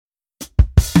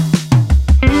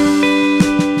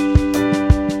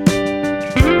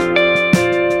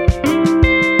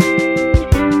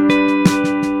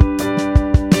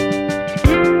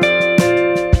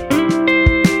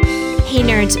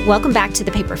nerds, welcome back to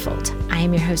The Paper Fold. I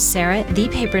am your host, Sarah, the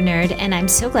Paper Nerd, and I'm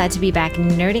so glad to be back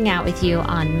nerding out with you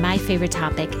on my favorite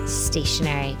topic,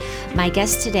 stationery. My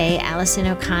guest today, Alyson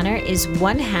O'Connor, is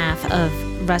one half of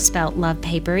Rust Belt Love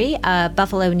Paperie, a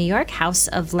Buffalo, New York house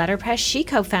of letterpress she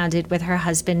co-founded with her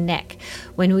husband, Nick.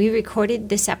 When we recorded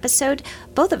this episode,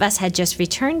 both of us had just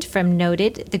returned from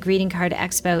Noted, the Greeting Card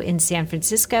Expo in San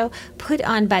Francisco, put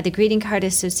on by the Greeting Card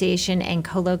Association and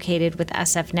co-located with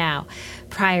SF Now.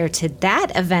 Prior to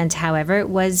that event, however,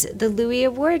 was the Louis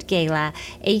Award Gala,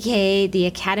 aka the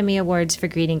Academy Awards for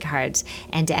Greeting Cards.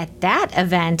 And at that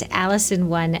event, Alyson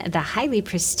won the highly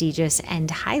prestigious and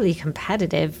highly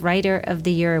competitive Writer of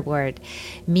the Year Award.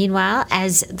 Meanwhile,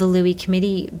 as the Louis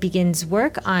Committee begins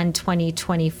work on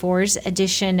 2024's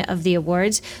edition of the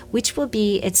awards, which will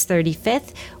be its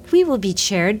 35th, we will be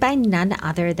chaired by none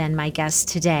other than my guest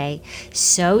today.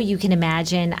 So you can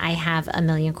imagine I have a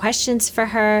million questions for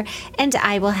her, and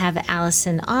I will have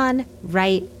Alyson on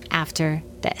right after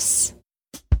this.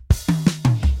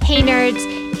 Hey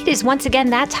nerds! It is once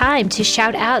again that time to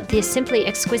shout out the simply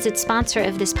exquisite sponsor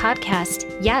of this podcast.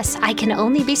 Yes, I can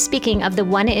only be speaking of the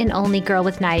one and only Girl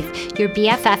with Knife, your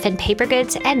BFF in paper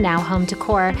goods and now home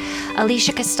decor.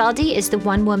 Alicia Castaldi is the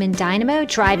one-woman dynamo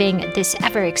driving this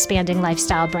ever-expanding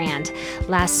lifestyle brand.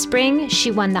 Last spring, she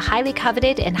won the highly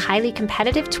coveted and highly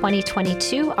competitive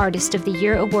 2022 Artist of the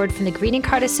Year Award from the Greeting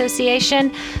Card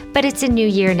Association, but it's a new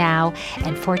year now,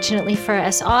 and fortunately for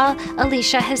us all,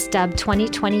 Alicia has dubbed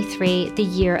 2023 the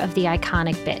year of the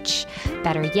iconic bitch.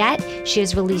 Better yet, she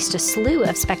has released a slew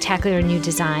of spectacular new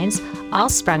designs, all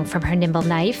sprung from her nimble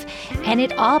knife, and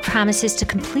it all promises to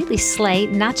completely slay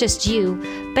not just you,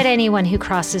 but anyone who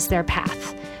crosses their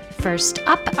path. First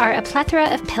up are a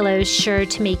plethora of pillows sure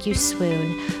to make you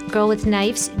swoon. Girl with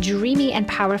Knife's dreamy and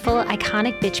powerful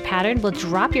iconic bitch pattern will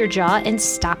drop your jaw and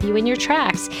stop you in your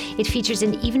tracks. It features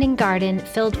an evening garden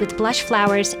filled with blush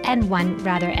flowers and one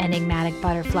rather enigmatic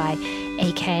butterfly,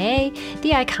 aka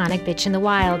the iconic bitch in the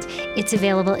wild. It's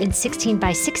available in 16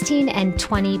 by 16 and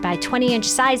 20 by 20 inch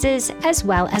sizes, as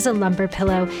well as a lumbar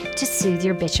pillow to soothe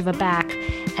your bitch of a back.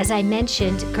 As I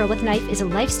mentioned, Girl with Knife is a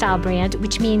lifestyle brand,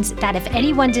 which means that if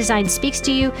any one design speaks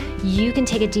to you, you can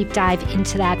take a deep dive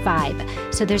into that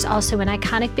vibe. So there's also an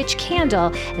iconic bitch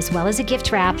candle, as well as a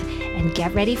gift wrap, and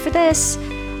get ready for this,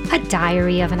 a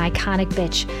diary of an iconic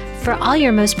bitch for all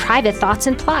your most private thoughts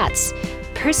and plots.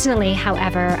 Personally,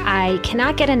 however, I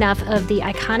cannot get enough of the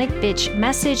iconic bitch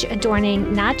message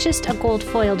adorning not just a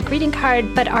gold-foiled greeting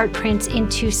card, but art prints in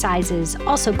 2 sizes,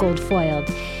 also gold-foiled.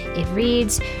 It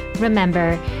reads,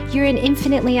 "Remember, you're an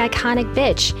infinitely iconic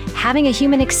bitch, having a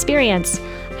human experience."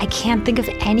 I can't think of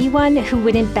anyone who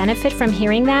wouldn't benefit from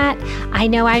hearing that. I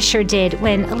know I sure did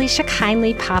when Alicia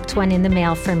kindly popped one in the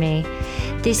mail for me.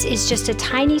 This is just a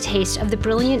tiny taste of the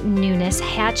brilliant newness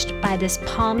hatched by this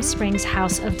Palm Springs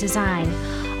house of design.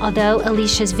 Although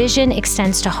Alicia's vision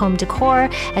extends to home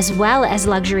decor as well as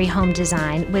luxury home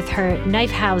design, with her knife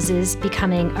houses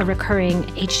becoming a recurring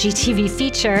HGTV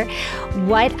feature,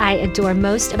 what I adore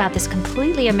most about this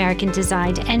completely American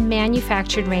designed and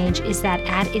manufactured range is that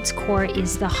at its core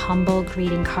is the humble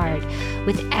greeting card.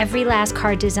 With every last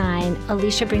card design,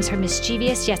 Alicia brings her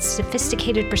mischievous yet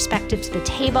sophisticated perspective to the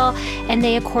table, and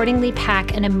they accordingly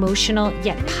pack an emotional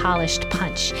yet polished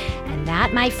punch. And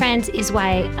that, my friends, is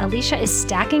why Alicia is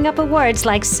stacking up awards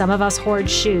like some of us hoard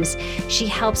shoes. She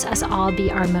helps us all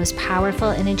be our most powerful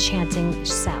and enchanting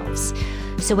selves.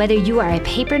 So whether you are a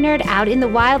paper nerd out in the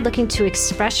wild looking to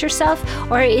express yourself,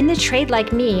 or in the trade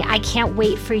like me, I can't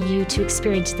wait for you to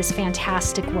experience this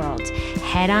fantastic world.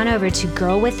 Head on over to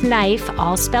girlwithknife,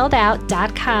 all spelled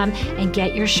out.com and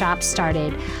get your shop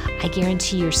started. I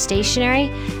guarantee your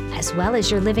stationery, as well as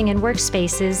your living and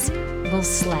workspaces, will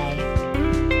slay.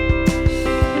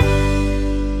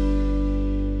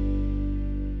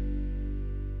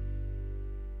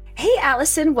 Hey,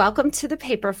 Alyson, welcome to the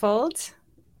Paper Fold.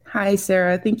 Hi,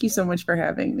 Sarah. Thank you so much for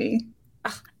having me.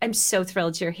 Oh, I'm so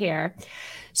thrilled you're here.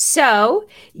 So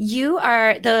you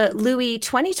are the Louis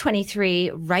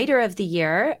 2023 Writer of the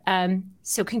Year.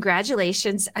 So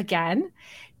congratulations again.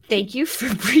 Thank you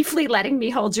for briefly letting me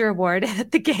hold your award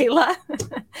at the gala.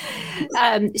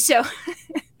 So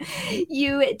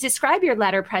you describe your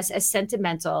letterpress as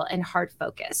sentimental and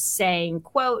heart-focused, saying,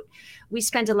 quote, "We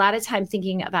spend a lot of time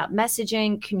thinking about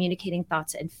messaging, communicating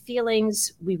thoughts and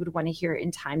feelings we would want to hear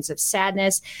in times of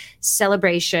sadness,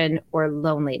 celebration, or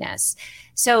loneliness."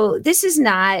 So this is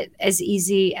not as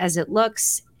easy as it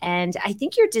looks. And I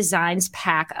think your designs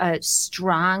pack a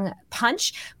strong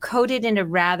punch coated in a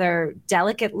rather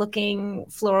delicate looking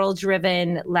floral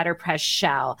driven letterpress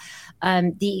shell.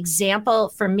 The example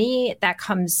for me that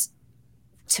comes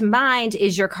to mind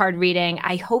is your card reading.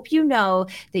 I hope you know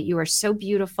that you are so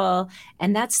beautiful,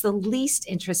 and that's the least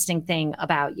interesting thing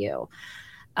about you.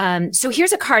 So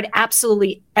here's a card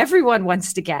absolutely everyone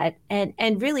wants to get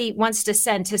and really wants to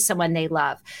send to someone they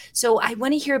love. So I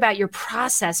want to hear about your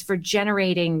process for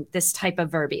generating this type of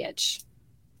verbiage.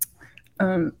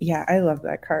 Yeah, I love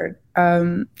that card.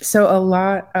 So a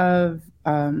lot of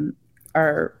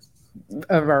our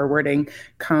wording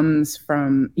comes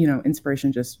from,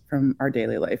 inspiration just from our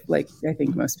daily life, like I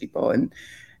think most people. And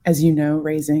as you know,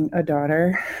 raising a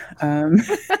daughter, Sigh.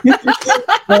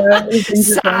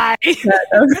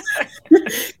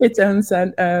 its own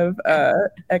set of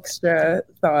extra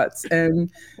thoughts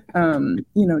and,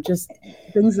 just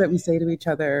things that we say to each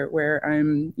other where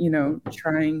I'm,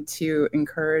 trying to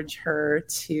encourage her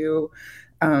to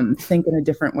think in a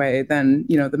different way than,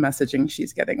 the messaging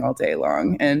she's getting all day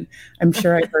long. And I'm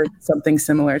sure I heard something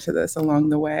similar to this along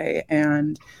the way.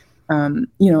 And,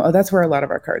 that's where a lot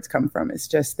of our cards come from. It's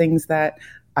just things that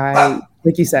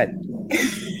like you said.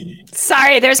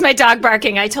 Sorry, there's my dog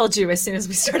barking. I told you as soon as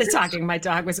we started talking, my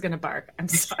dog was going to bark. I'm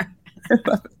sorry.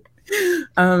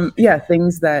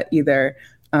 Things that either,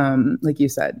 like you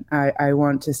said, I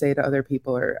want to say to other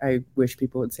people, or I wish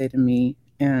people would say to me.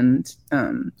 And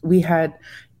we had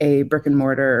a brick and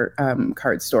mortar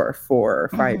card store for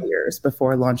 5 years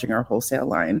before launching our wholesale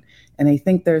line. And I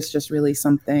think there's just really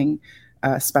something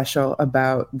special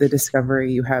about the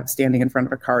discovery you have standing in front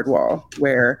of a card wall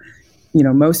where,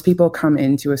 most people come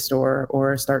into a store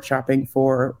or start shopping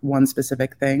for one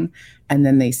specific thing, and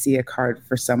then they see a card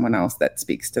for someone else that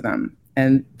speaks to them.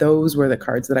 And those were the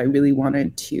cards that I really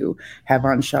wanted to have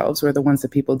on shelves, were the ones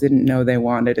that people didn't know they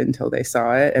wanted until they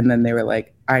saw it. And then they were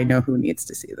like, I know who needs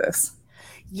to see this.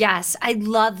 Yes, I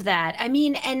love that. I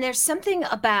mean, and there's something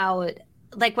about,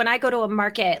 like, when I go to a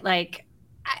market, like,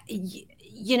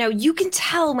 you can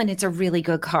tell when it's a really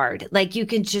good card. Like, you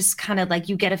can just kind of like,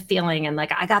 you get a feeling, and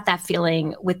like, I got that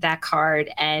feeling with that card.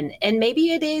 And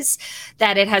maybe it is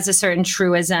that it has a certain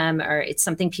truism, or it's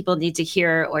something people need to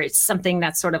hear, or it's something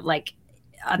that's sort of like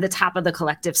on the top of the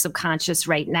collective subconscious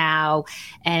right now.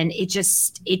 And it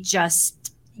just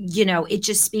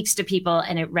speaks to people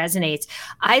and it resonates.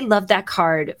 I love that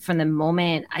card from the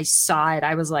moment I saw it.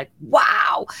 I was like,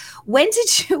 wow. When did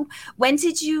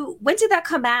that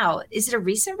come out? Is it a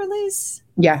recent release?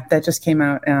 Yeah, that just came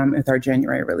out with our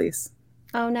January release.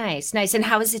 Oh, nice. And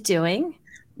how is it doing?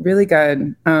 Really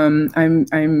good.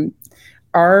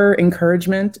 Our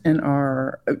encouragement and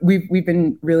we've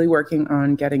been really working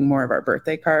on getting more of our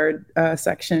birthday card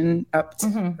section up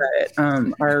to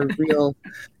our real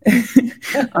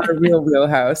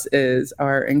wheelhouse is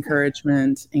our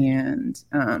encouragement and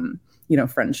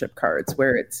friendship cards,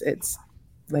 where it's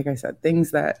like I said,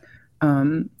 things that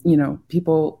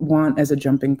people want as a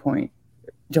jumping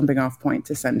off point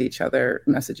to send each other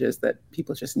messages that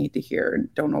people just need to hear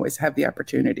and don't always have the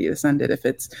opportunity to send it if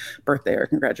it's birthday or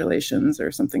congratulations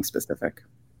or something specific.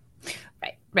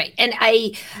 Right. And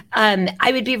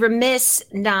I would be remiss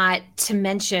not to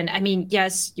mention, I mean,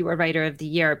 yes, you are writer of the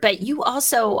year, but you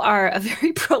also are a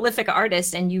very prolific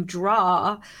artist, and you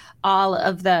draw all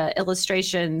of the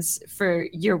illustrations for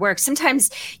your work. Sometimes,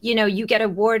 you get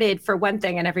awarded for one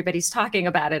thing and everybody's talking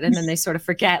about it, and then they sort of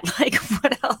forget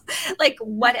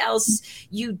what else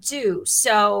you do.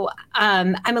 So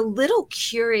I'm a little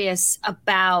curious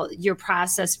about your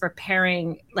process for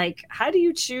pairing. Like, how do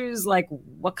you choose, like,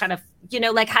 what kind of,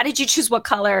 how did you choose what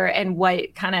color and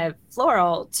what kind of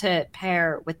floral to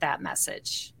pair with that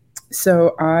message?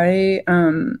 So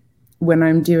when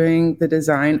I'm doing the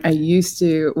design, I used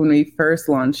to, when we first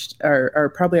launched,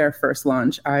 or probably our first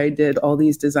launch, I did all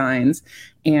these designs,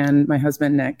 and my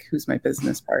husband, Nick, who's my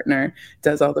business partner,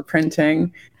 does all the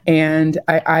printing. And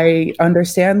I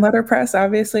understand letterpress,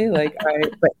 obviously,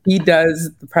 but he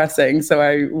does the pressing. So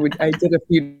I did a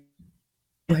few,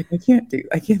 like, I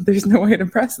can't, there's no way to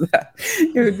press that.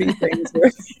 It would be things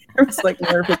where it was like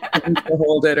nervous things to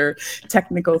hold it, or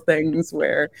technical things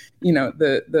where,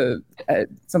 the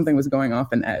something was going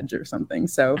off an edge or something.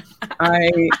 So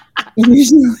I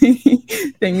usually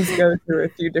things go through a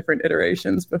few different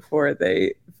iterations before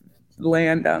they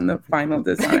land on the final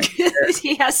design.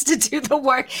 He has to do the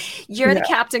work. You're the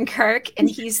Captain Kirk and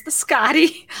he's the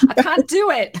Scotty. I can't do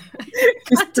it.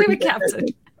 Can't do it, Captain.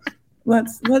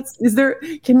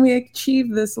 Can we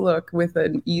achieve this look with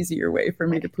an easier way for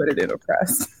me to put it in a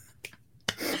press?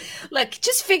 Look,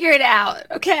 just figure it out.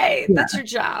 Okay. Yeah. That's your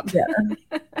job. Yeah.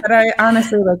 But I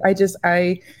honestly,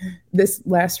 this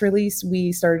last release,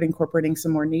 we started incorporating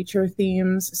some more nature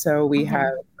themes. So we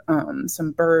have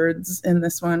some birds in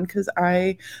this one, because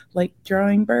I like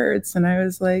drawing birds. And I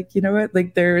was like, you know what,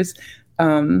 like there's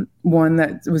one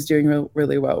that was doing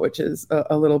really well, which is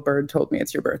a little bird told me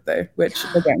it's your birthday, which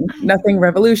again, nothing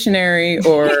revolutionary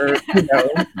or,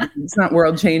 it's not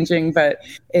world changing, but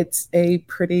it's a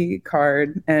pretty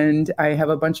card. And I have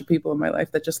a bunch of people in my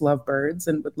life that just love birds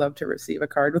and would love to receive a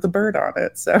card with a bird on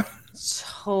it. So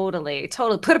totally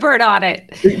put a bird on it.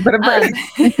 Put a bird.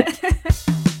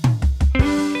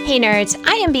 Hey nerds,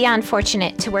 I am beyond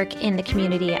fortunate to work in the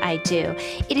community I do.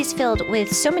 It is filled with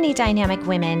so many dynamic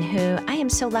women who I am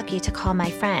so lucky to call my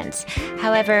friends.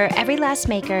 However, every last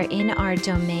maker in our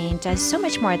domain does so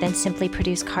much more than simply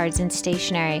produce cards and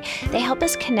stationery. They help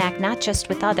us connect not just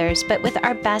with others, but with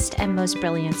our best and most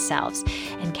brilliant selves.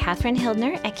 And Catherine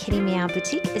Hildner at Kitty Meow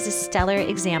Boutique is a stellar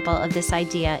example of this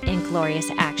idea in glorious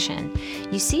action.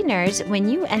 You see, nerds, when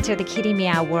you enter the Kitty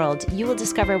Meow world, you will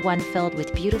discover one filled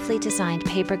with beautifully designed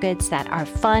paper goods that are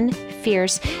fun,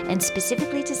 fierce, and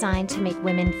specifically designed to make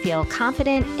women feel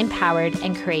confident, empowered,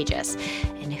 and courageous.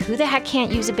 And who the heck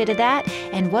can't use a bit of that?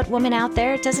 And what woman out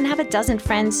there doesn't have a dozen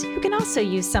friends who can also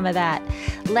use some of that?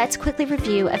 Let's quickly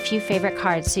review a few favorite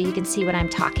cards so you can see what I'm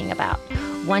talking about.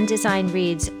 One design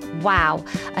reads, "Wow,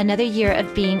 another year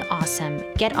of being awesome.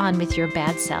 Get on with your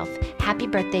bad self. Happy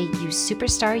birthday, you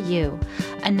superstar you."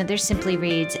 Another simply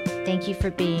reads, "Thank you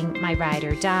for being my ride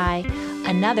or die."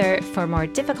 Another, for more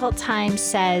difficult times,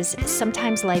 says,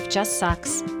 "Sometimes life just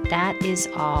sucks. That is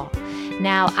all."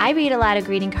 Now, I read a lot of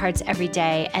greeting cards every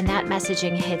day, and that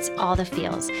messaging hits all the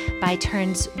feels. By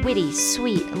turns witty,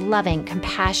 sweet, loving,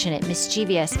 compassionate,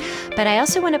 mischievous. But I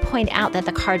also want to point out that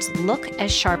the cards look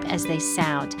as sharp as they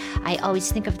sound. I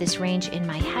always think of this range in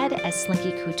my head as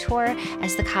Slinky Couture,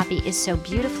 as the copy is so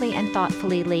beautifully and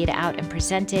thoughtfully laid out and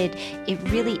presented. It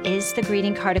really is the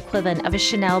greeting card equivalent of a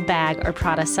Chanel bag or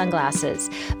Prada sunglasses.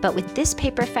 But with this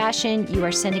paper fashion, you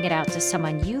are sending it out to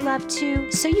someone you love too,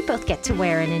 so you both get to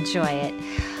wear and enjoy it.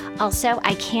 Also,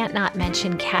 I can't not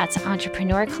mention Kat's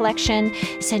entrepreneur collection.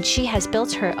 Since she has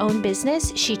built her own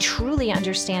business, she truly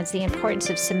understands the importance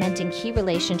of cementing key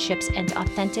relationships and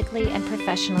authentically and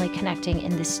professionally connecting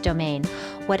in this domain.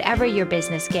 Whatever your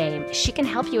business game, she can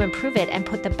help you improve it and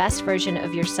put the best version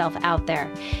of yourself out there.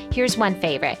 Here's one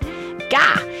favorite.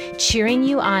 Gah! Cheering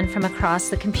you on from across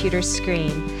the computer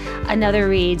screen. Another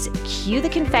reads, "Cue the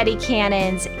confetti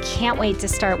cannons. Can't wait to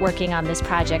start working on this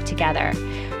project together."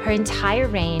 Her entire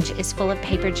range is full of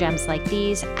paper gems like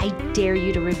these. I dare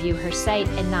you to review her site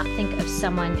and not think of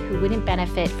someone who wouldn't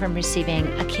benefit from receiving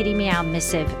a Kitty Meow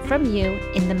missive from you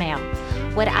in the mail.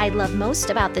 What I love most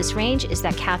about this range is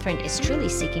that Catherine is truly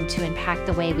seeking to impact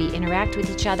the way we interact with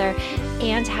each other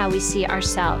and how we see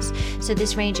ourselves. So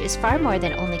this range is far more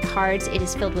than only cards. It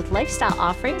is filled with lifestyle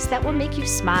offerings that will make you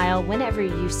smile whenever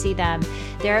you see them.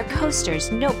 There are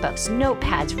coasters, notebooks,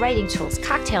 notepads, writing tools,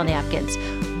 cocktail napkins.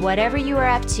 Whatever you are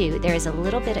up to, there is a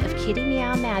little bit of Kitty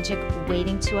Meow magic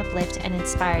waiting to uplift and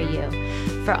inspire you.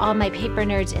 For all my paper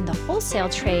nerds in the wholesale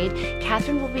trade,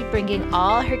 Catherine will be bringing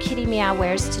all her Kitty Meow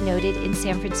wares to Noted in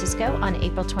San Francisco on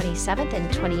April 27th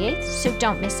and 28th, so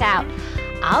don't miss out.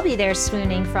 I'll be there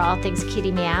swooning for all things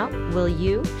Kitty Meow. Will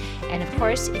you? And of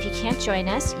course, if you can't join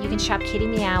us, you can shop Kitty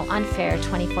Meow on Fair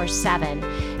 24/7.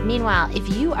 Meanwhile,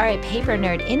 if you are a paper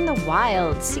nerd in the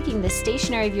wild seeking the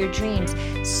stationery of your dreams,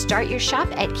 start your shop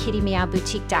at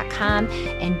kittymeowboutique.com.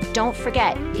 And don't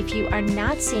forget, if you are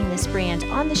not seeing this brand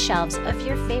on the shelves of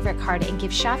your favorite card and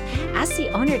gift shop, ask the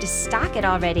owner to stock it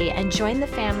already and join the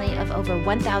family of over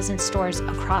 1,000 stores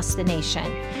across the nation.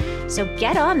 So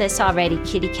get on this already,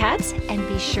 kitty cats, and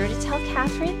be sure to tell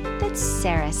Catherine that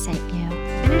Sarah sent you.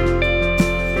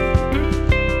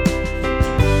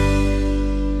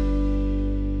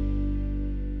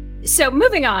 So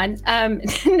moving on,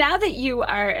 now that you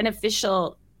are an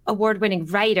official award-winning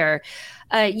writer,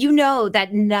 you know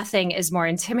that nothing is more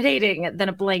intimidating than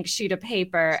a blank sheet of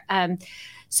paper.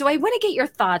 So I want to get your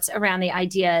thoughts around the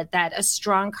idea that a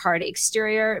strong card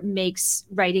exterior makes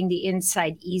writing the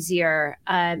inside easier.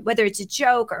 Whether it's a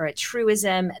joke or a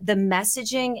truism, the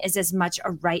messaging is as much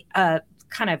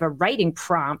kind of a writing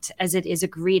prompt as it is a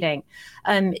greeting.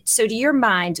 So to your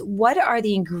mind, what are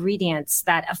the ingredients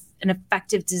that an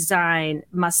effective design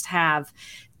must have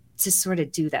to sort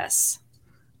of do this?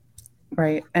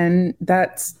 Right. And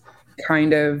that's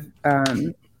kind of,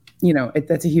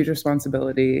 that's a huge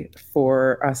responsibility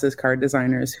for us as card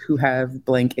designers who have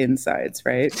blank insides,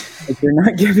 right? Like you're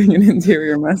not giving an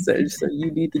interior message. So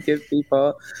you need to give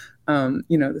people,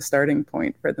 the starting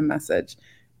point for the message.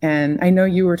 And I know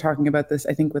you were talking about this,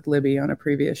 I think, with Libby on a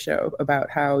previous show about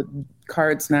how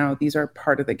cards now, these are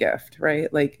part of the gift,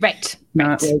 right? Like,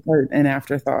 not like an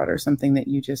afterthought or something that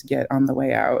you just get on the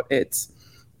way out. It's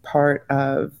part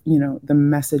of, the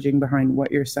messaging behind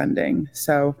what you're sending.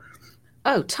 So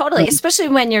Oh, totally. Especially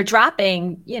when you're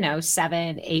dropping,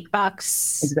 $7,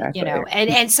 $8, Exactly.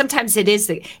 and sometimes it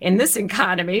is in this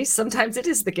economy, sometimes it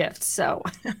is the gift. So,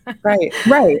 right.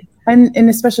 And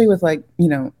especially with like,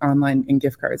 online and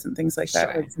gift cards and things like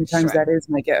that. Sure, Like sometimes that is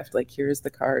my gift. Like, here's the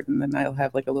card. And then I'll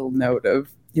have like a little note of,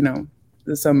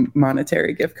 some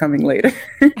monetary gift coming later.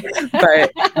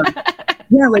 But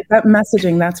yeah, like that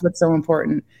messaging, that's what's so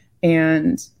important.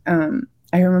 And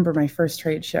I remember my first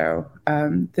trade show.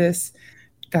 This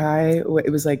guy,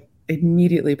 it was like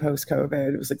immediately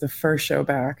post-COVID. It was like the first show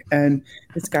back. And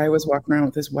this guy was walking around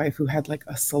with his wife who had like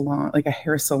a salon, like a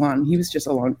hair salon. He was just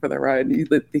along for the ride. He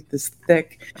had like this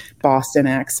thick Boston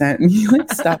accent. And he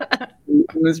like stopped and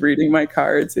was reading my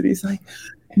cards. And he's like,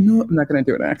 no, I'm not going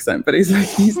to do an accent, but he's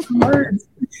like, these cards,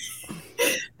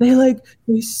 they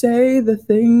say the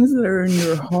things that are in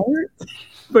your heart,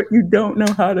 but you don't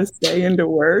know how to say into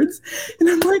words. And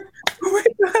I'm like, oh my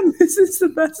God, this is the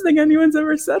best thing anyone's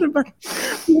ever said about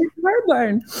my card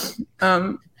line.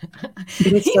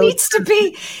 He needs to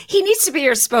be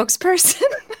your spokesperson.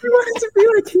 I wanted to be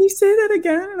like, can you say that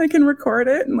again? And I can record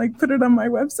it and like put it on my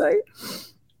website.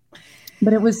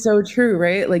 But it was so true,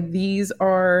 right? Like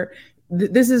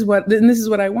this is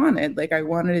what I wanted. Like I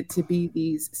wanted it to be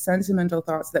these sentimental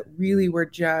thoughts that really were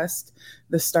just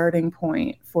the starting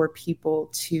point for people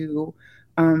to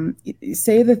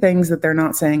say the things that they're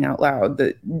not saying out loud,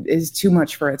 that is too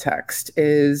much for a text,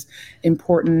 is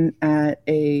important at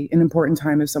an important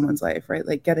time of someone's life, right?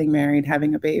 Like getting married,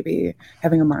 having a baby,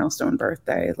 having a milestone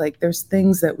birthday. Like there's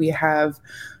things that we have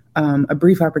a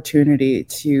brief opportunity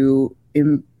to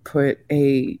input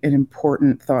an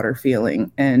important thought or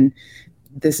feeling. And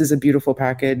this is a beautiful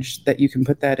package that you can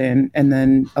put that in. And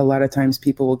then a lot of times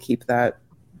people will keep that,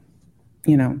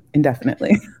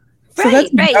 indefinitely. So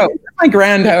that's my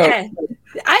grand hope.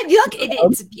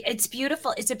 It's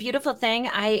beautiful. It's a beautiful thing.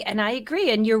 I agree.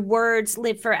 And your words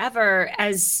live forever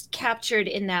as captured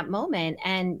in that moment.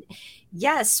 And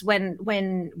yes,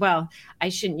 well, I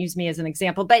shouldn't use me as an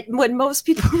example, but when most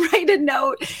people write a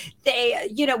note, they,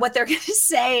 what they're going to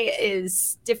say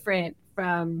is different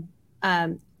from,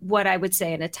 what I would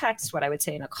say in a text, what I would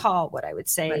say in a call, what I would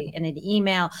say in an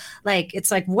email. Like,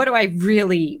 it's like, what do I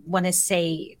really want to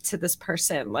say to this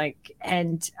person? Like,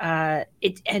 it's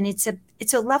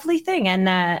a lovely thing.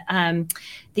 And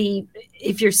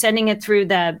if you're sending it through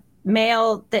the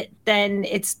mail, then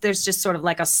there's just sort of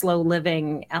like a slow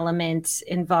living element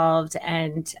involved.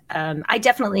 And I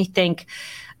definitely think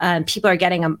people are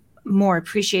getting a more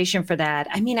appreciation for that.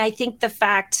 I mean, I think the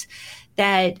fact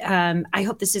that I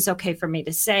hope this is okay for me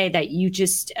to say that you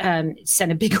just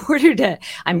sent a big order to,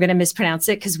 I'm going to mispronounce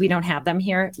it because we don't have them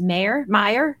here,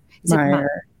 Meyer,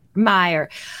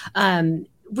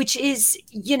 which is,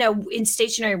 in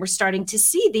stationery, we're starting to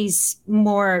see these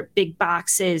more big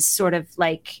boxes sort of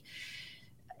like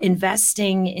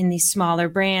investing in these smaller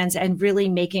brands and really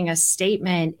making a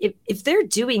statement. If they're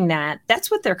doing that, that's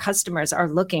what their customers are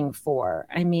looking for.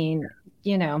 I mean,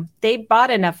 they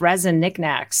bought enough resin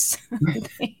knickknacks.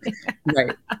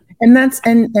 Right.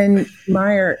 And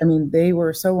Meyer, I mean, they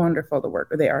were so wonderful to work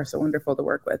with. They are so wonderful to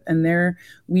work with. And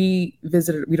we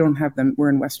don't have them. We're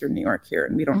in Western New York here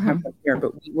and we don't have them here,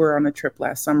 but we were on a trip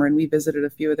last summer and we visited a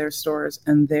few of their stores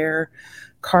and their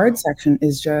card section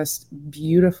is just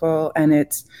beautiful. And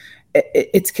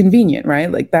it's convenient,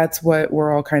 right? Like that's what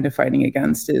we're all kind of fighting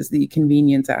against, is the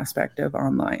convenience aspect of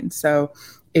online. So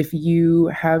if you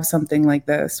have something like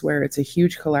this, where it's a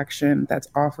huge collection that's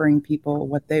offering people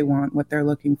what they want, what they're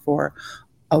looking for,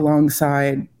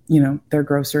 alongside, their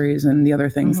groceries and the other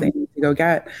things they need to go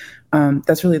get,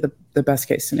 that's really the best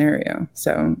case scenario.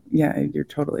 So yeah, you're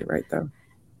totally right though.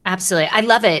 Absolutely. I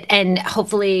love it. And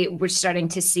hopefully we're starting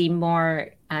to see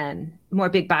more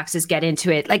big boxes get into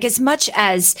it. Like as much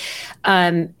as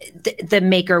the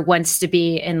maker wants to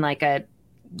be in like a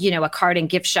card and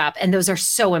gift shop, and those are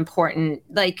so important.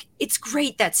 Like it's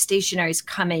great that stationery is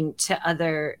coming to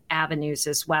other avenues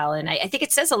as well. And I think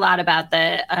it says a lot about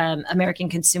the American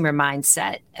consumer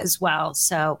mindset as well.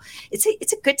 So it's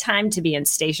a good time to be in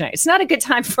stationery. It's not a good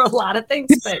time for a lot of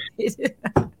things, but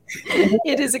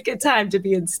it is a good time to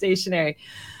be in stationery.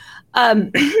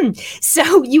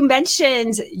 So you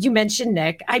mentioned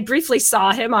Nick. I briefly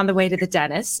saw him on the way to the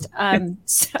dentist.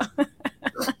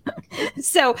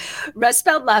 So Rust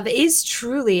Spelled Love is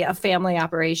truly a family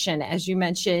operation. As you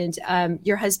mentioned,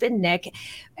 your husband, Nick,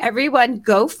 everyone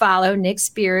go follow Nick's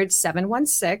Beard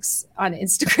 716 on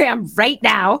Instagram right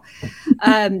now,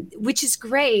 which is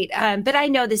great. But I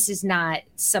know this is not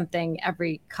something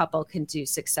every couple can do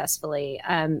successful.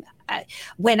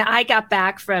 When I got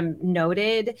back from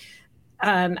Noted,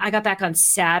 I got back on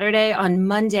Saturday. On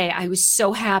Monday, I was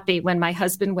so happy when my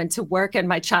husband went to work and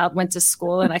my child went to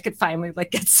school and I could finally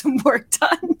like get some work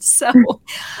done. So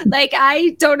like,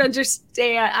 I don't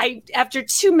understand. After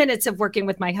 2 minutes of working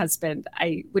with my husband,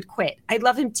 I would quit. I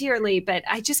love him dearly, but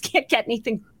I just can't get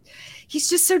anything. He's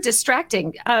just so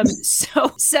distracting.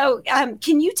 So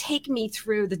can you take me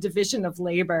through the division of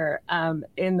labor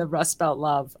in the Rust Belt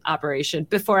Love operation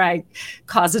before I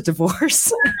cause a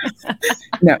divorce?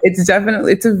 No, it's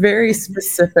a very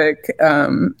specific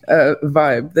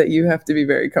vibe that you have to be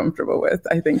very comfortable with,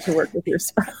 I think, to work with your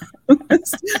spouse.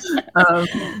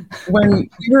 When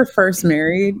we were first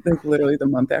married, like literally the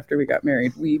month after we got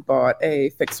married, we bought a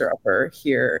fixer-upper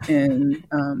here in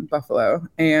Buffalo.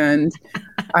 And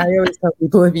I always tell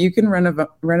people, if you can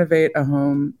renovate a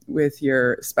home with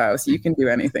your spouse, you can do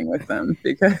anything with them,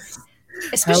 because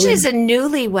especially as a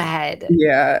newlywed.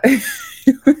 Yeah,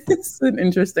 it's an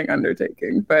interesting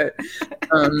undertaking, but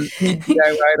he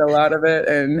DIY'd a lot of it,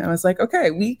 and I was like,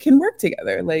 okay, we can work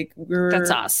together. Like that's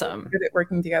awesome. Good at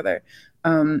working together.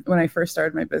 When I first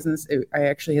started my business, I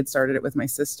actually had started it with my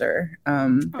sister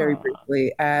very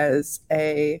briefly as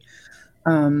a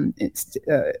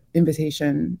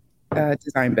invitation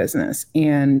design business.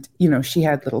 And, she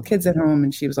had little kids at home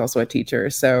and she was also a teacher.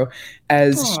 So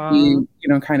as she,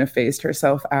 kind of phased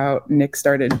herself out, Nick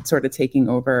started sort of taking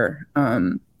over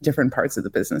different parts of the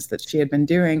business that she had been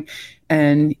doing.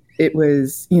 And it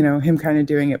was, him kind of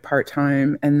doing it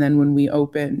part-time. And then when we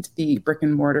opened the brick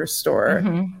and mortar store,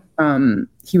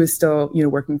 he was still,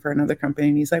 working for another company,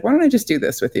 and he's like, why don't I just do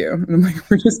this with you? And I'm like,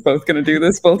 we're just both going to do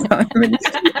this full time.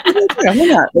 Yeah, why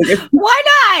not? Like, why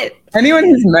not? Anyone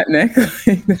who's met Nick,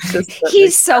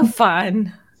 he's so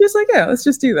fun. Just like, yeah, let's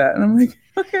just do that. And I'm like,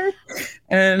 okay.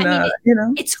 And,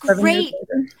 it's great.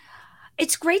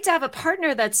 It's great to have a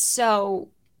partner that's so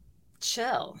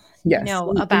chill, yes,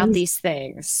 about these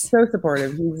things. So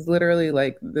supportive. He's literally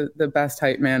like the best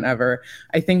hype man ever.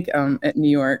 I think at New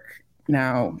York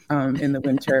now in the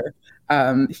winter,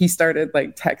 he started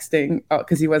like texting,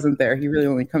 because he wasn't there. He really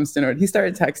only comes to North. He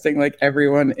started texting like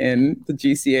everyone in the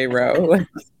GCA row, like,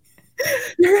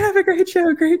 you're gonna have a great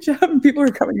show, great job. And people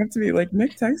were coming up to me like,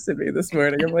 Nick texted me this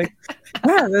morning. I'm like,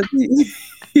 wow,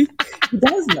 he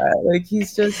does that. Like,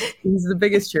 he's the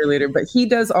biggest cheerleader, but he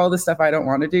does all the stuff I don't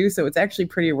want to do. So it's actually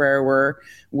pretty rare we're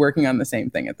working on the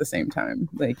same thing at the same time.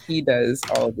 Like, he does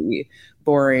all the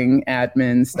boring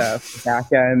admin stuff,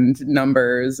 back end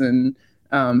numbers, and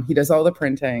he does all the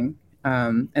printing.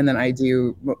 And then I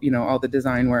do, all the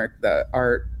design work, the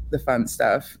art, the fun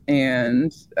stuff,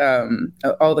 and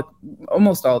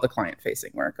almost all the client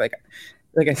facing work. Like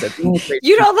I said,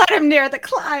 you don't let him near the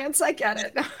clients. I get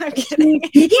it. No, I'm kidding.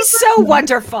 He's so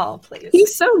wonderful. Please.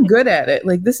 He's so good at it.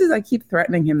 Like, I keep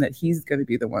threatening him that he's going to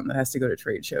be the one that has to go to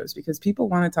trade shows, because people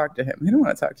want to talk to him. They don't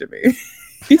want to talk to me.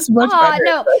 He's much better.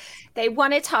 No, they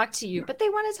want to talk to you, but they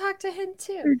want to talk to him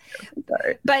too.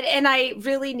 Sorry. And I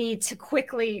really need to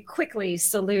quickly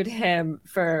salute him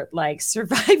for like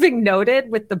surviving noted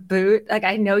with the boot. Like,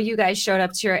 I know you guys showed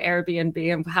up to your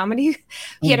Airbnb, and how many?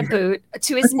 He had a boot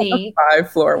to his knee.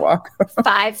 5-floor walk up.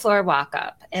 5-floor walk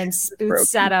up, and boot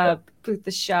setup. Boot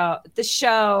the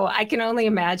show. I can only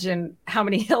imagine how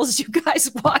many hills you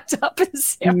guys walked up in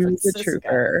San Francisco. He's a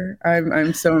trooper.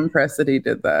 I'm so impressed that he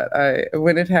did that.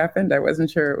 When it happened, I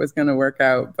wasn't sure it was going to work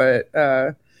out, but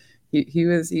he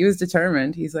was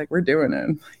determined. He's like, we're doing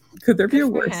it. Could there be a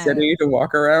worse city to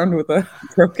walk around with a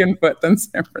broken foot than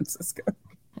San Francisco?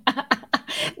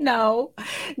 No.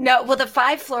 Well, the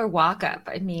 5-floor walk up.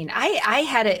 I mean, I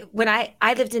had it when I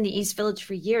lived in the East Village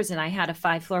for years, and I had a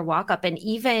 5-floor walk up. And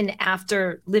even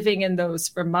after living in those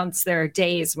for months, there are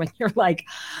days when you're like,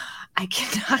 I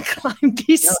cannot climb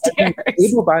these stairs. As an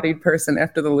able-bodied person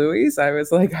after the Louis, I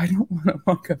was like, I don't want to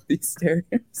walk up these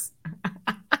stairs.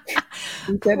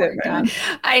 You did it, man.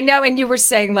 I know. And you were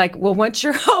saying like, well, once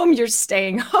you're home, you're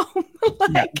staying home.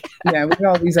 Yeah, we had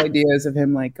all these ideas of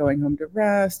him like going home to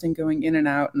rest and going in and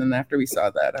out. And then after we saw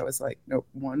that, I was like, nope,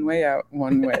 one way out,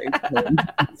 one way home.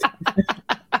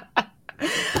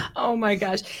 Oh my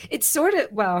gosh. It's sort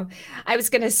of, well, I was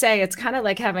going to say, it's kind of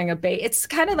like having a baby. It's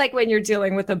kind of like when you're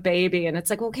dealing with a baby and it's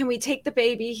like, well, can we take the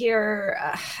baby here?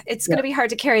 It's going to be hard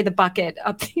to carry the bucket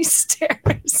up these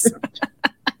stairs.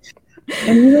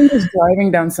 And even just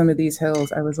driving down some of these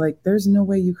hills, I was like, there's no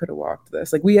way you could have walked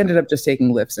this. Like, we ended up just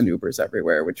taking Lyfts and Ubers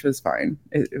everywhere, which was fine.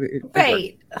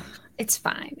 Right. It's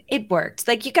fine. It worked.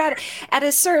 Like, you got, at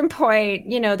a certain point,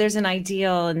 there's an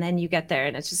ideal, and then you get there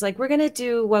and it's just like, we're going to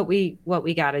do what we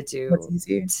got to do. What's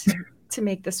easy. to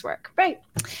make this work. Right.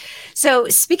 So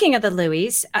speaking of the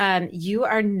Louis, you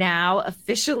are now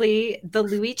officially the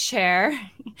Louis chair.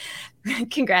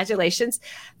 Congratulations.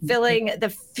 Filling the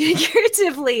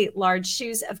figuratively large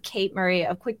shoes of Kate Murray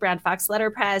of Quick Brown Fox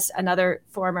Letterpress, another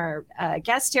former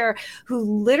guest here who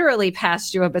literally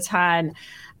passed you a baton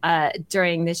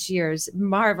during this year's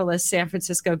marvelous San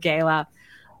Francisco Gala.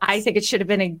 I think it should have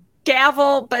been a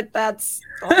gavel, but that's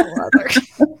a whole other.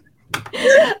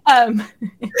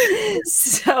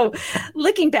 So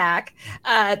looking back,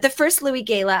 the first Louis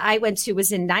Gala I went to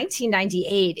was in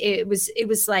 1998. It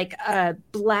was like a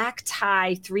black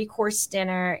tie 3-course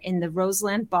dinner in the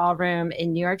Roseland Ballroom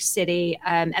in New York City.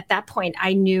 At that point,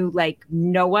 I knew like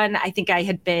no one. I think I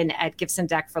had been at Gibson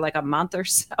Deck for like a month or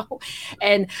so.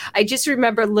 And I just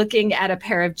remember looking at a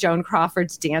pair of Joan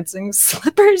Crawford's dancing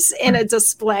slippers in a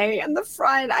display in the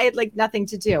front. I had like nothing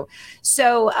to do.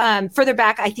 So further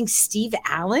back, I think Steve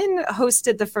Allen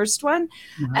hosted the first one.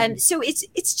 And so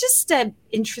it's just an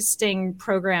interesting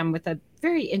program with a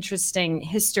very interesting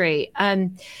history.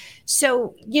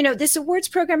 So, this awards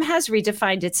program has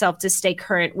redefined itself to stay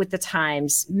current with the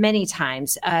times many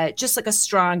times, just like a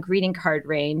strong greeting card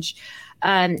range.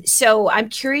 So I'm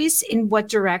curious in what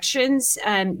directions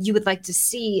you would like to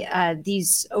see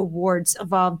these awards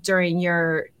evolve during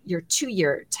your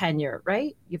 2-year tenure,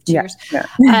 right? You have 2 years. Yeah.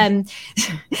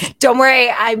 Don't worry,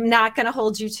 I'm not going to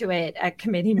hold you to it at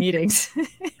committee meetings.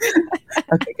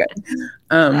 Okay, good.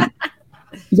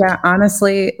 Yeah,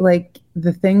 honestly, like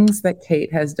the things that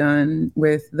Kate has done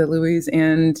with the Louis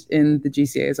and in the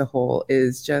GCA as a whole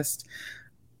is just,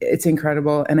 it's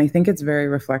incredible. And I think it's very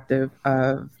reflective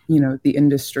of, the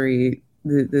industry,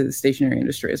 the stationery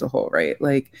industry as a whole, right?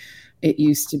 Like it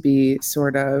used to be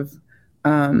sort of,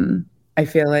 I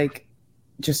feel like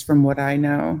just from what I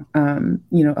know,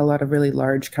 a lot of really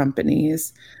large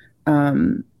companies,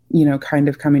 kind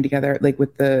of coming together like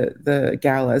with the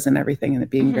galas and everything and it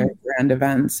being very grand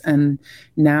events. And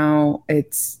now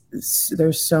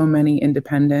there's so many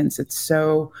independents. It's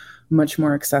so much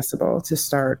more accessible to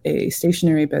start a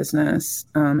stationery business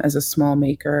as a small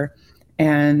maker.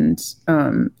 And,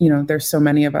 there's so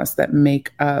many of us that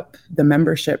make up the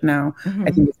membership now.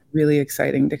 I think it's really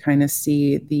exciting to kind of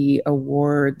see the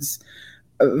awards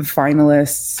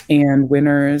finalists and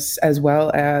winners, as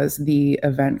well as the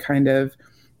event kind of,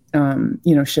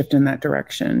 shift in that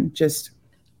direction. Just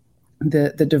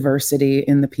the diversity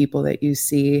in the people that you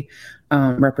see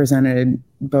represented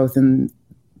both in,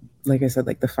 like I said,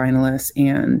 like the finalists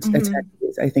and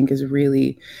attendees, I think is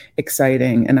really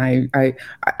exciting. And I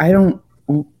don't,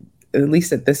 at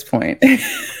least at this point,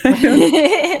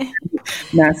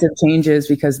 massive changes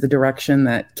because the direction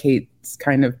that Kate's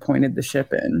kind of pointed the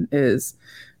ship in is,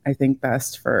 I think,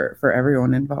 best for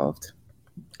everyone involved.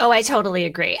 Oh, I totally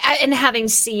agree. And having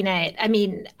seen it, I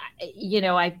mean,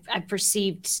 I've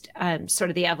perceived sort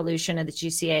of the evolution of the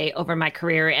GCA over my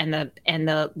career and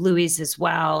the Louis as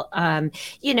well.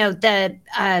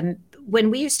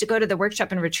 When we used to go to the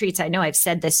workshop and retreats, I know I've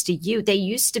said this to you, they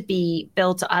used to be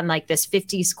built on like this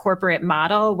 50s corporate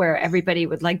model where everybody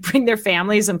would like bring their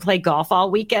families and play golf all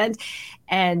weekend.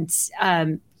 And,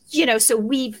 so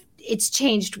it's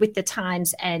changed with the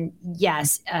times. And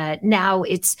yes, now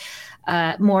it's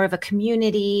more of a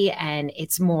community and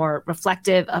it's more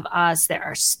reflective of us. There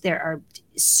are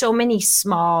so many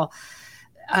small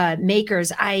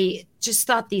makers. I just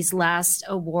thought these last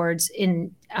awards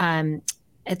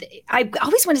I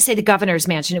always want to say the governor's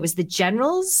mansion. It was the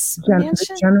general's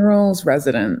mansion? The general's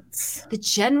residence. The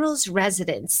general's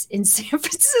residence in San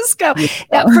Francisco.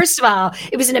 Now, first of all,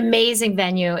 it was an amazing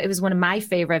venue. It was one of my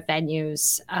favorite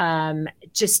venues.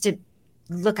 Just to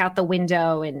look out the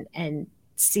window and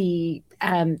see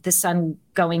the sun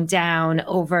going down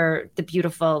over the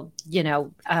beautiful,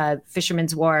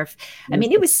 Fisherman's Wharf. I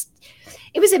mean, it was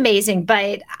amazing.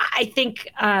 But I think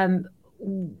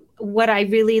what I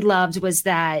really loved was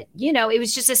that, it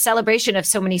was just a celebration of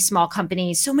so many small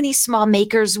companies, so many small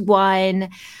makers won.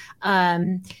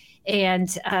 It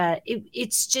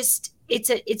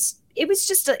was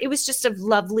just a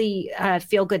lovely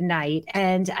feel good night.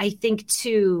 And I think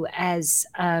too, as,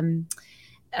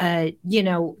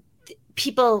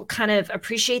 people kind of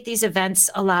appreciate these events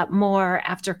a lot more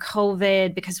after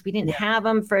COVID because we didn't have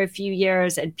them for a few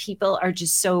years and people are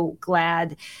just so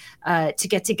glad to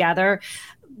get together.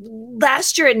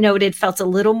 Last year, it noted felt a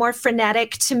little more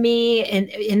frenetic to me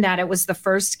in that it was the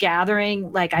first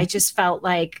gathering. Like I just felt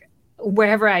like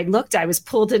wherever I looked, I was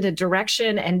pulled in a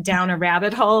direction and down a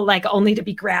rabbit hole, like only to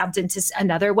be grabbed into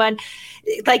another one.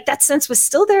 Like that sense was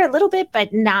still there a little bit,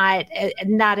 but not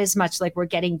as much. Like we're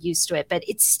getting used to it, but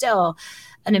it's still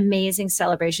an amazing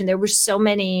celebration. There were so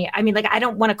many. I mean, like, I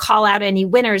don't want to call out any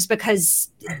winners because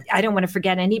I don't want to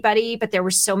forget anybody, but there were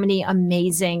so many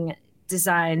amazing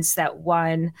designs that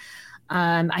won.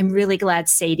 I'm really glad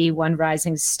Sadie won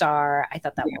Rising Star. I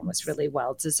thought that one was really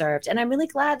well deserved. And I'm really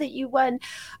glad that you won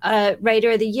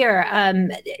Writer of the Year.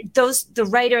 The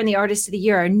Writer and the Artist of the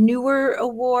Year are newer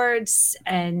awards.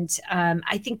 And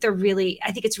I think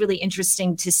it's really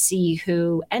interesting to see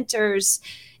who enters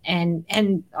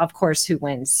and of course who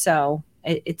wins. So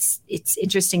it's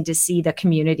interesting to see the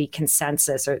community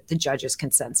consensus, or the judges'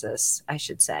 consensus, I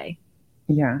should say.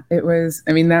 Yeah, it was.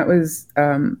 I mean, that was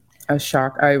a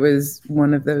shock. I was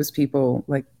one of those people,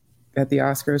 like at the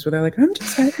Oscars, where they're like, "I'm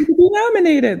just happy to be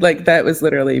nominated." Like that was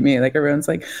literally me. Like everyone's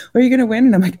like, "Are you going to win?"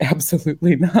 And I'm like,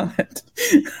 "Absolutely not."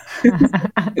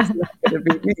 It's not going to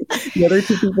be me. The other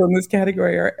two people in this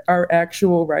category are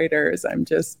actual writers. I'm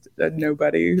just a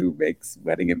nobody who makes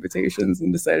wedding invitations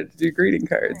and decided to do greeting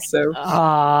cards. So,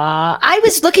 I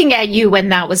was looking at you when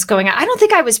that was going on. I don't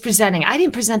think I was presenting. I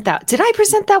didn't present that. Did I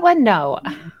present that one? No.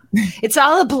 It's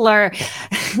all a blur.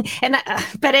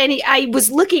 I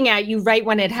was looking at you right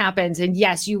when it happened. And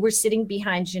yes, you were sitting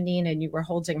behind Janine and you were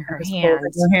holding her hand.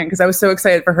 Because I was so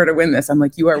excited for her to win this. I'm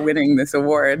like, you are winning this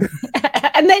award.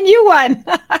 And then you won.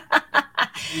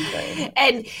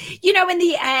 And, in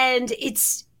the end,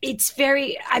 it's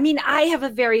very, I mean, I have a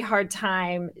very hard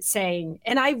time saying,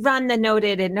 and I run the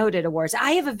Noted and Noted awards.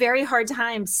 I have a very hard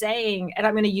time saying, and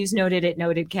I'm going to use Noted at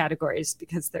Noted categories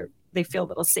because they feel a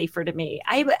little safer to me.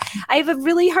 I have a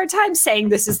really hard time saying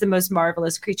this is the most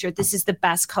marvelous creature. This is the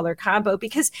best color combo,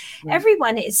 because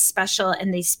everyone is special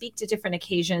and they speak to different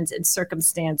occasions and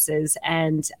circumstances.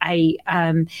 And I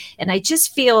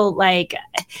just feel like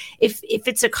if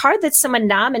it's a card that someone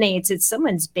nominates, it's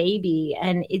someone's baby,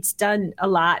 and it's done a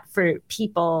lot for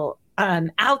people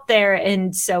out there.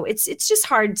 And so it's just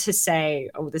hard to say,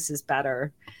 oh, this is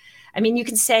better. I mean, you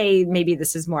can say maybe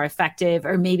this is more effective,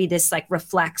 or maybe this like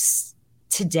reflects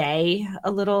today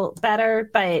a little better,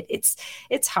 but it's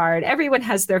hard. Everyone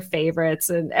has their favorites,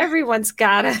 and everyone's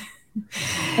got right.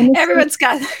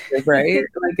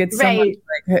 Like it's right.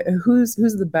 Like who's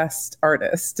the best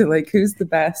artist? Like who's the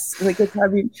best? Like it's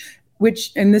having,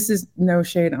 and this is no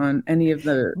shade on any of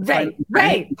the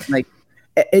right. Like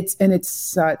it's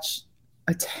such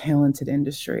a talented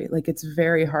industry. Like it's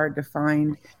very hard to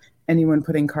find anyone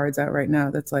putting cards out right now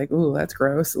that's like, ooh, that's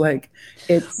gross. Like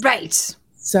it's right.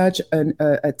 Such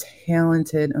a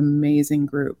talented, amazing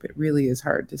group. It really is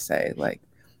hard to say like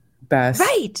best,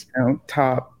 right?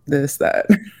 Top this, that.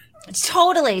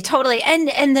 Totally.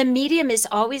 And the medium is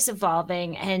always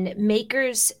evolving, and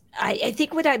makers, I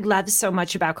think what I love so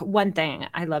much about, one thing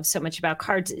I love so much about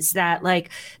cards is that like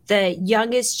the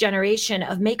youngest generation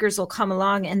of makers will come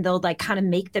along and they'll like kind of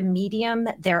make the medium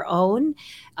their own.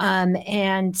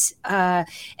 And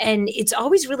it's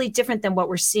always really different than what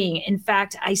we're seeing. In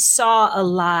fact, I saw a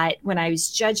lot when I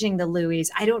was judging the Louis.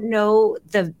 I don't know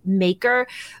the maker,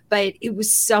 but it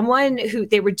was someone who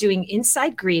they were doing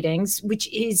inside greetings, which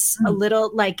is a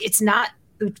little like, it's not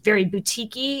very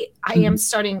boutique-y. I am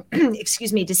starting,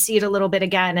 excuse me, to see it a little bit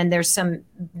again. And there's some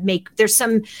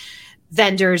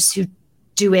vendors who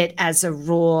do it as a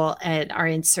rule and are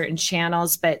in certain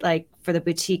channels, but like for the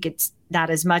boutique, it's not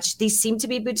as much. These seem to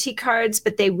be boutique cards,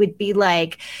 but they would be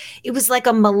like, it was like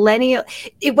a millennial.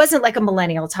 It wasn't like a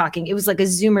millennial talking. It was like a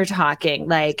Zoomer talking.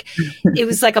 Like it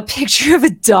was like a picture of a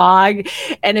dog.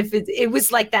 And if it was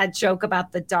like that joke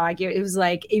about the dog ear, it was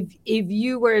like, if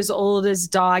you were as old as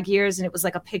dog ears, and it was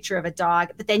like a picture of a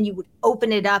dog, but then you would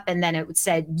open it up and then it would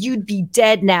say, you'd be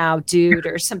dead now, dude,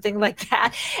 or something like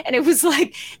that. And it was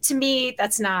like, to me,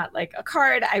 that's not like a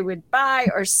card I would buy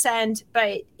or send,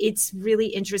 but it's really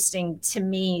interesting to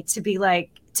me to be like,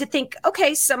 to think,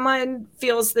 okay, someone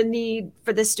feels the need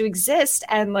for this to exist,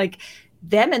 and like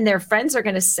them and their friends are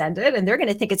going to send it and they're going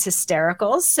to think it's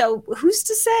hysterical. So who's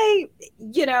to say,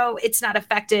 it's not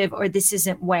effective, or this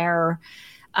isn't where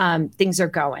things are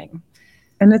going.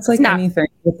 And it's like anything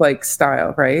with like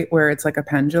style, right? Where it's like a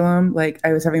pendulum. Like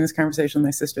I was having this conversation with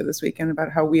my sister this weekend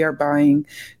about how we are buying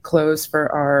clothes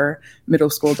for our middle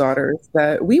school daughters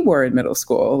that we wore in middle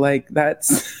school. Like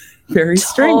that's very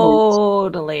strange.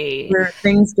 Totally. Where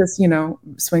things just,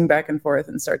 swing back and forth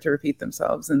and start to repeat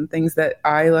themselves, and things that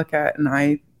I look at and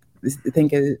I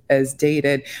think as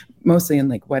dated, mostly in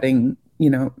like wedding,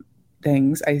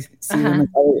 things. I see them like,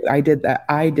 oh, I did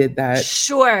that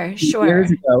Sure.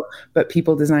 years ago, but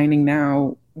people designing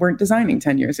now weren't designing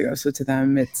 10 years ago. So to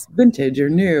them, it's vintage or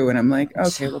new. And I'm like,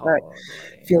 okay, well, that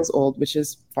feels old, which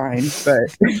is fine. But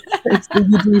you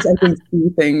do, I think, see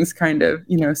things kind of,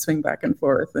 swing back and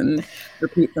forth and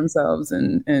repeat themselves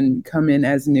and come in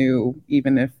as new,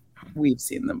 even if we've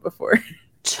seen them before.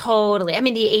 Totally. I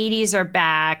mean, the 80s are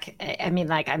back. I mean,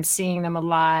 like, I'm seeing them a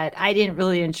lot. I didn't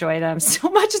really enjoy them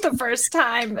so much the first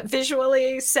time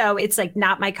visually. So it's like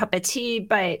not my cup of tea,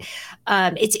 but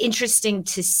it's interesting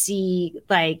to see,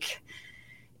 it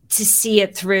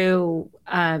through, new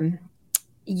eyes,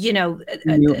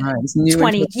 new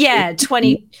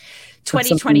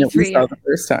 2023. The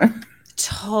first time.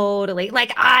 Totally.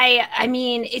 Like, I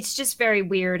mean, it's just very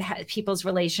weird people's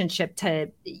relationship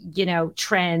to,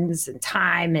 trends and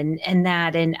time and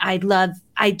that. And I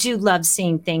do love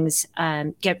seeing things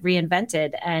get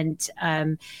reinvented. And,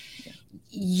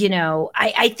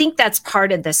 I think that's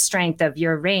part of the strength of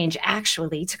your range,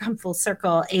 actually, to come full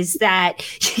circle, is that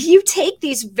you take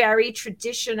these very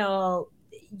traditional,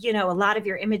 a lot of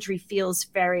your imagery feels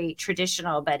very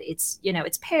traditional, but it's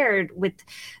paired with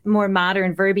more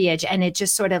modern verbiage, and it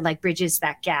just sort of like bridges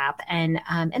that gap. And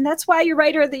that's why you're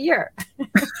Writer of the Year.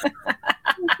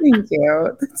 Thank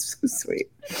you. That's so sweet.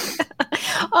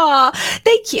 Oh,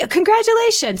 thank you.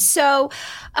 Congratulations. So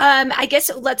I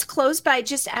guess let's close by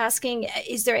just asking,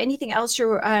 is there anything else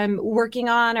you're working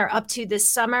on or up to this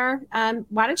summer?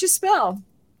 Why don't you spill?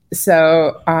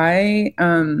 So I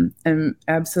am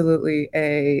absolutely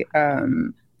I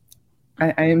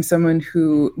am someone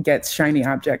who gets shiny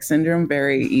object syndrome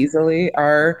very easily.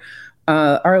 Our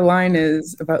line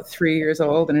is about 3 years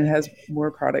old, and it has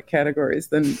more product categories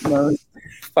than most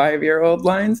 5-year-old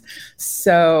lines.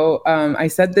 So I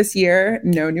said this year,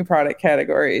 no new product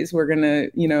categories. We're going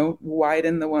to,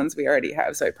 widen the ones we already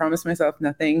have. So I promised myself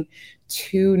nothing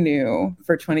too new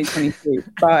for 2023,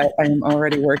 but I am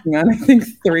already working on, I think,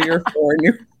 3 or 4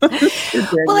 new ones.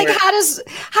 Well, like, how does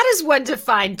one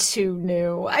define too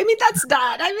new? I mean, that's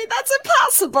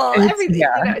impossible. Everything,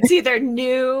 it's either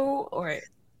new or...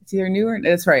 It's either new or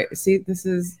that's right. See, this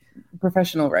is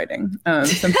professional writing.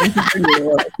 Some things are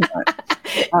new or not.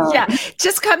 Yeah,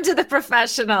 just come to the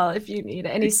professional if you need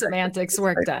any semantics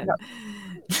work done.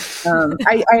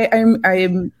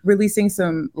 I'm releasing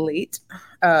some late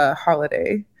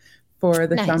holiday for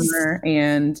the summer,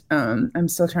 and I'm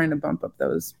still trying to bump up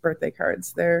those birthday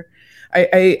cards.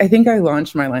 I think I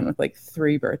launched my line with like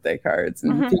 3 birthday cards,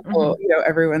 and people,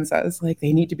 everyone says like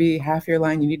they need to be half your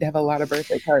line. You need to have a lot of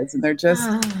birthday cards, and they're just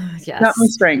not my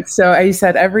strength. So I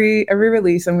said every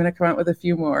release, I'm going to come out with a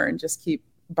few more and just keep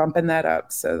bumping that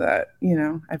up so that,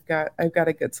 I've got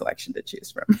a good selection to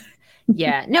choose from.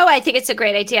 Yeah, no, I think it's a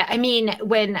great idea. I mean,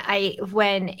 when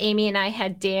Amy and I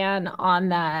had Dan on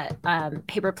the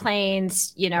Paper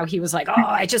Planes, he was like, "Oh,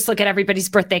 I just look at everybody's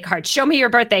birthday cards. Show me your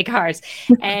birthday cards."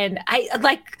 And I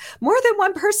like more than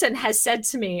one person has said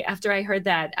to me after I heard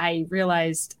that, I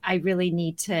realized I really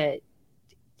need to,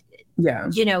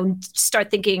 start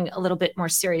thinking a little bit more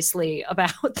seriously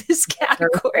about this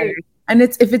category. And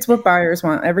if it's what buyers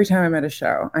want, every time I'm at a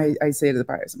show, I say to the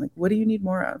buyers, I'm like, what do you need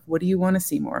more of? What do you want to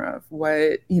see more of?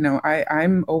 What,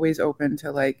 I'm always open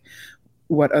to like,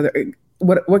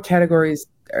 what categories,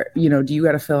 do you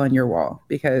got to fill on your wall?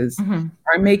 Because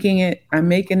I'm making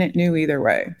it new either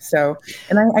way. So,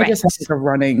 and I just have like a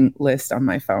running list on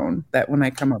my phone that when I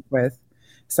come up with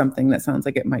something that sounds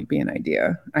like it might be an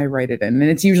idea, I write it in,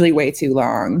 and it's usually way too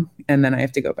long, and then I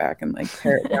have to go back and like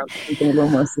pare it down to something a little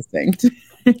more succinct.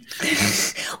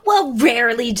 Well,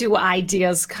 rarely do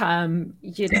ideas come,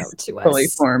 to us fully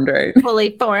formed, right?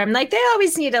 Fully formed. Like, they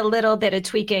always need a little bit of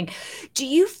tweaking. Do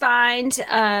you find,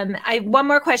 I one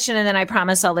more question and then I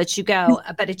promise I'll let you go,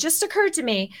 but it just occurred to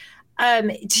me.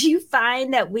 Do you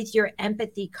find that with your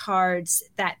empathy cards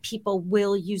that people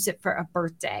will use it for a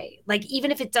birthday? Like, even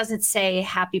if it doesn't say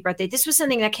happy birthday. This was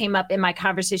something that came up in my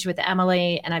conversation with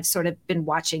Emily, and I've sort of been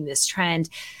watching this trend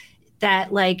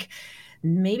that, like,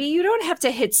 maybe you don't have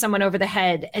to hit someone over the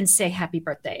head and say happy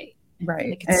birthday.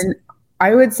 Right. And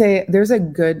I would say there's a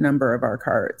good number of our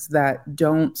cards that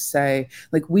don't say,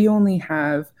 like, we only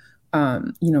have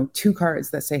 2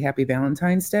 cards that say Happy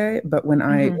Valentine's Day. But when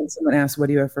when someone asks, what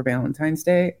do you have for Valentine's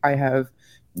Day? I have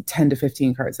 10 to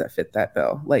 15 cards that fit that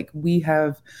bill. Like, we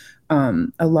have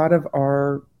a lot of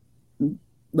our,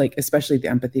 like, especially the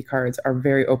empathy cards are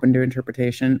very open to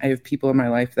interpretation. I have people in my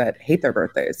life that hate their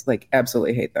birthdays, like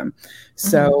absolutely hate them.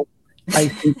 So I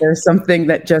think there's something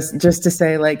that just to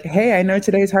say like, hey, I know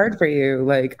today's hard for you.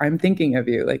 Like, I'm thinking of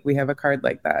you. Like, we have a card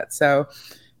like that. So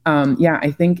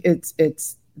I think it's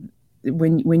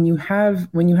when you have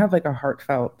like a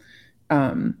heartfelt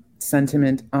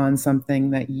sentiment on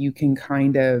something that you can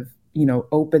kind of,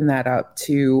 open that up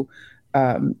to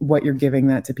what you're giving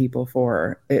that to people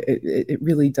for, it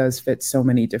really does fit so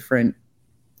many different.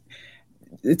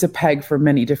 It's a peg for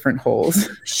many different holes.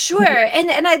 Sure.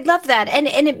 And I love that. And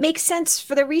it makes sense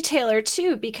for the retailer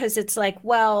too, because it's like,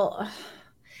 well,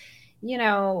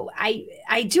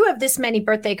 I do have this many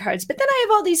birthday cards, but then I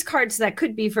have all these cards that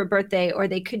could be for birthday, or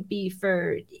they could be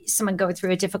for someone going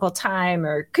through a difficult time,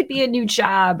 or it could be a new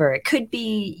job, or it could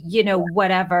be,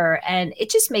 whatever. And it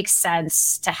just makes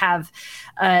sense to have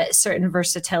a certain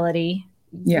versatility,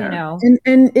 And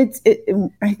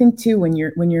I think too, when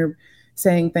you're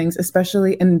saying things,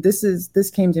 especially, and this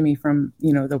came to me from,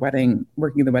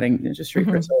 working the wedding industry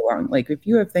for so long. Like if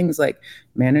you have things like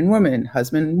man and woman,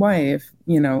 husband and wife,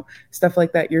 stuff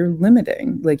like that, you're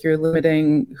limiting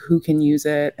who can use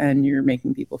it, and you're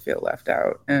making people feel left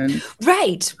out. And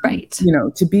right.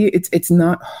 It's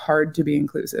not hard to be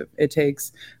inclusive. It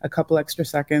takes a couple extra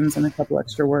seconds and a couple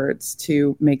extra words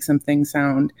to make something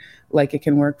sound like it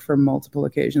can work for multiple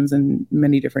occasions and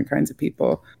many different kinds of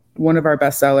people. One of our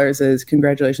best sellers is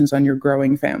congratulations on your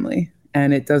growing family.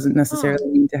 And it doesn't necessarily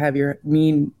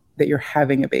mean that you're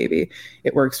having a baby.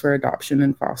 It works for adoption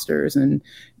and fosters and,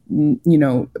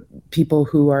 people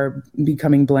who are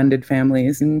becoming blended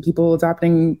families and people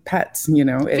adopting pets,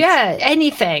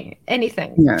 anything.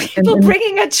 Yeah. People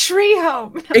bringing a tree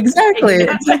home. Exactly.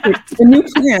 A new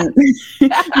plant.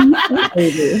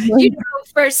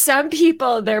 For some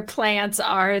people, their plants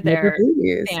are their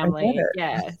babies. family.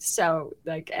 Yeah. So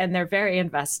and they're very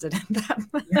invested in them.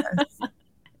 Yes.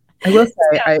 I will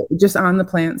say, just on the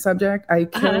plant subject, I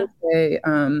killed a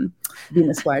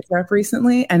Venus flytrap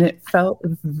recently, and it felt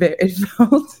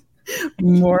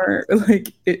more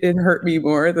like it hurt me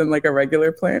more than like a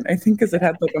regular plant. I think because it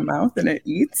had like a mouth and it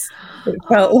eats. It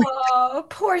felt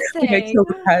poor thing. Like I killed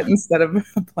a pet instead of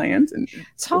a plant. And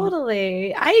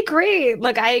totally, I agree.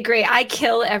 Look, I agree. I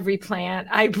kill every plant.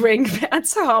 I bring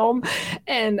plants home,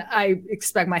 and I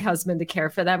expect my husband to care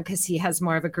for them because he has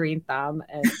more of a green thumb.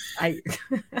 And I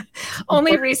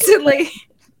only recently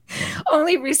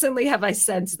have I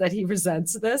sensed that he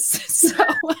resents this. So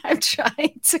I'm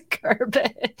trying to curb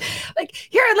it. Like,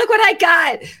 here, look what I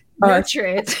got. Nurture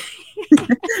it.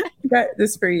 I got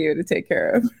this for you to take care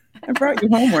of. I brought you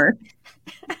homework.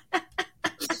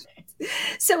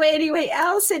 So anyway,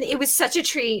 Alyson, it was such a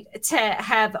treat to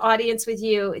have audience with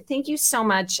you. Thank you so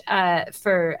much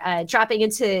for dropping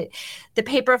into the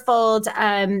Paper Fold.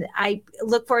 I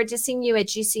look forward to seeing you at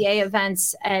GCA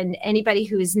events, and anybody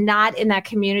who is not in that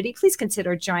community, please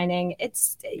consider joining.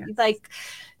 It's like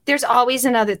there's always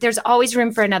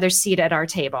room for another seat at our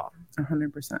table.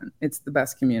 100%. It's the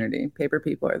best community. Paper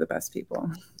people are the best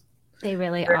people. They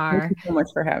really are. Thank you so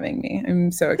much for having me.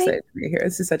 I'm so excited to be here.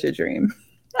 This is such a dream.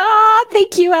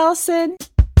 Thank you, Alyson.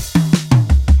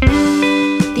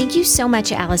 Thank you so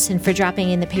much, Alyson, for dropping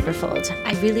in the Paper Fold.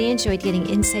 I really enjoyed getting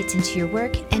insights into your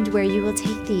work and where you will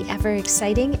take the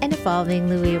ever-exciting and evolving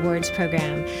Louis Awards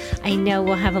program. I know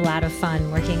we'll have a lot of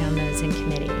fun working on those in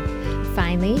committee.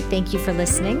 Finally, thank you for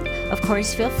listening. Of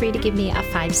course, feel free to give me a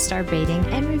 5-star rating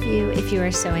and review if you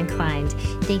are so inclined.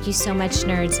 Thank you so much,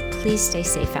 nerds. Please stay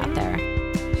safe out there.